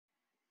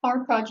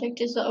Our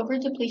project is the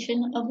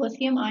over-depletion of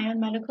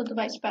lithium-ion medical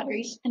device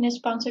batteries and is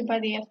sponsored by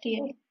the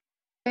FDA.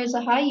 There is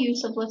a high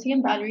use of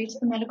lithium batteries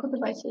in medical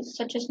devices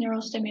such as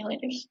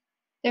neurostimulators.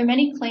 There are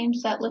many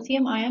claims that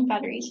lithium-ion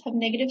batteries have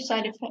negative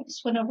side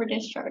effects when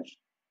over-discharged.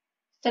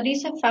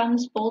 Studies have found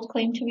this bold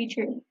claim to be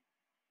true.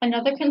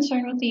 Another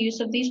concern with the use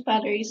of these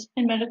batteries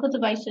in medical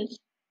devices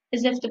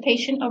is if the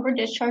patient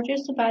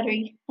over-discharges the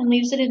battery and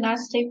leaves it in that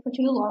state for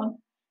too long,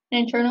 an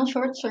internal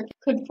short circuit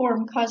could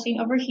form, causing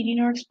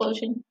overheating or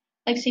explosion,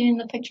 like seen in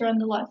the picture on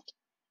the left,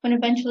 when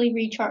eventually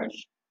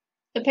recharged.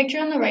 The picture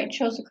on the right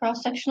shows a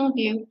cross-sectional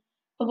view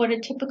of what a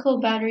typical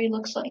battery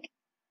looks like.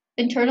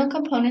 The internal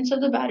components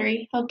of the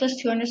battery helped us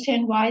to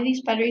understand why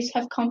these batteries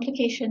have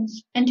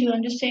complications and to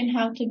understand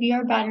how to view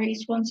our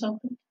batteries once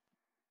opened.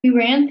 We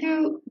ran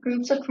through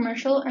groups of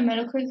commercial and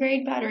medical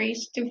grade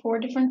batteries through 4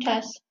 different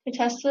tests to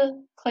test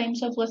the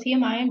claims of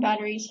lithium-ion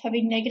batteries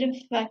having negative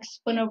effects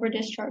when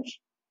over-discharged.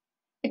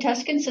 The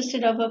test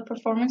consisted of a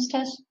performance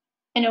test,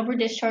 an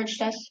over-discharge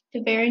test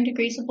to varying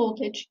degrees of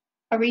voltage,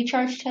 a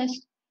recharge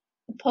test,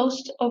 a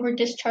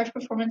post-over-discharge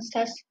performance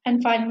test,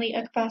 and finally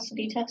a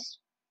capacity test.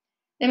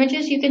 The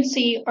images you can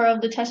see are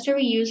of the tester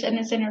we use and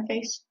its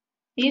interface.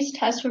 These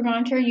tests were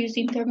monitored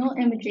using thermal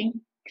imaging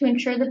to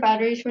ensure the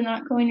batteries were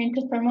not going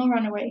into thermal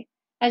runaway,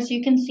 as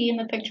you can see in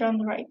the picture on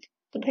the right.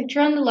 The picture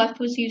on the left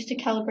was used to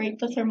calibrate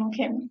the thermal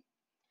camera.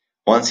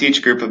 Once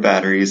each group of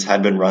batteries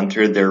had been run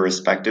through their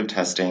respective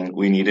testing,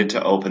 we needed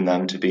to open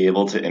them to be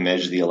able to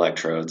image the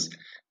electrodes.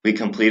 We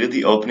completed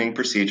the opening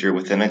procedure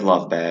within a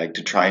glove bag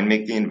to try and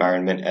make the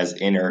environment as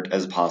inert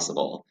as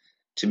possible.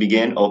 To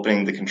begin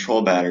opening the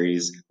control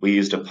batteries, we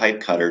used a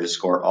pipe cutter to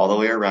score all the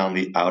way around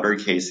the outer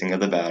casing of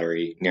the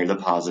battery near the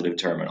positive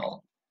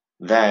terminal.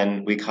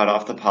 Then, we cut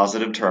off the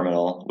positive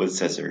terminal with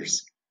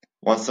scissors.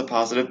 Once the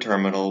positive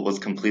terminal was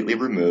completely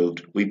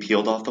removed, we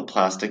peeled off the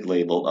plastic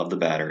label of the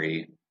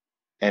battery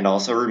and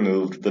also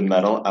removed the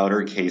metal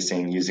outer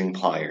casing using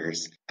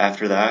pliers.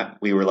 After that,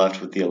 we were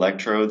left with the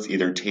electrodes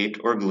either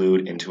taped or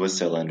glued into a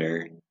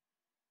cylinder.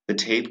 The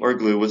tape or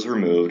glue was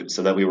removed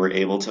so that we were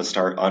able to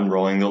start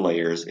unrolling the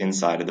layers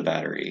inside of the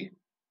battery.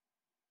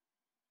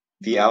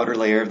 The outer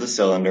layer of the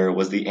cylinder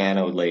was the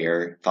anode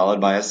layer,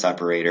 followed by a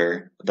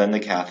separator, then the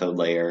cathode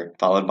layer,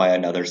 followed by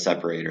another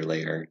separator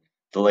layer.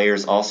 The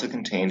layers also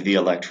contained the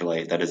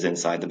electrolyte that is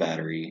inside the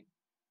battery.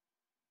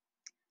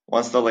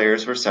 Once the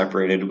layers were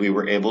separated, we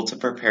were able to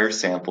prepare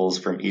samples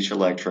from each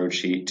electrode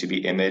sheet to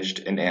be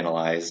imaged and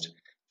analyzed.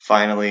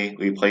 Finally,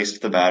 we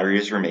placed the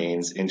battery's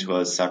remains into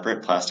a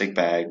separate plastic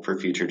bag for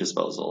future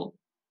disposal.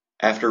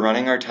 After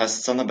running our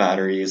tests on the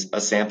batteries, a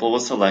sample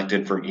was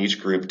selected from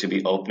each group to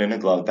be opened in a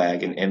glove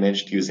bag and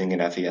imaged using an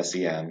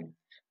FESEM.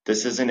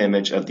 This is an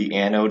image of the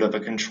anode of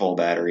a control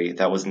battery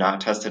that was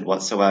not tested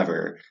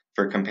whatsoever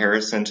for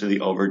comparison to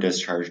the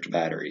over-discharged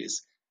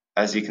batteries.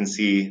 As you can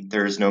see,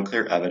 there is no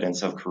clear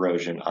evidence of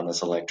corrosion on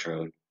this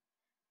electrode.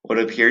 What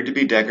appeared to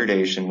be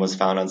degradation was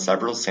found on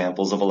several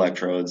samples of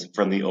electrodes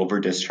from the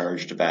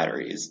over-discharged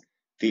batteries.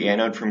 The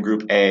anode from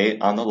group A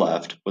on the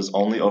left was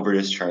only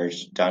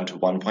over-discharged down to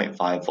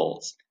 1.5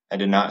 volts and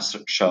did not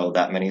show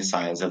that many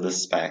signs of the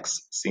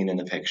specs seen in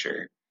the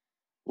picture.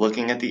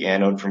 Looking at the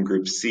anode from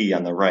group C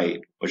on the right,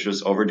 which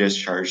was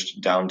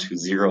over-discharged down to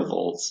 0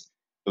 volts,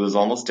 it was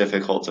almost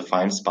difficult to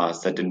find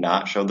spots that did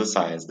not show the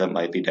signs that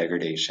might be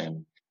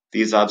degradation.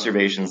 These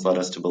observations led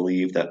us to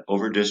believe that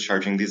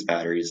over-discharging these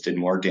batteries did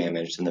more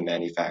damage than the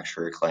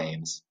manufacturer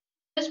claims.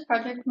 This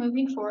project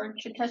moving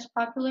forward should test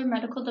popular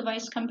medical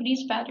device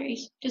companies'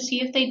 batteries to see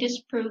if they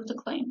disprove the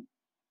claim.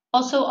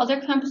 Also,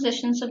 other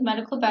compositions of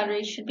medical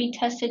batteries should be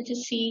tested to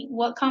see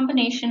what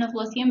combination of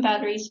lithium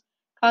batteries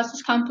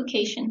causes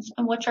complications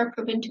and which are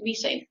proven to be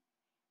safe.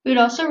 We would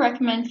also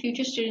recommend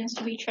future students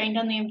to be trained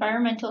on the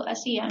environmental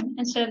SEM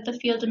instead of the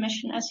field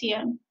emission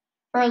SEM,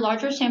 for a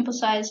larger sample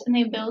size and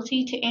the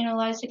ability to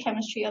analyze the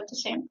chemistry of the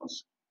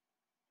samples.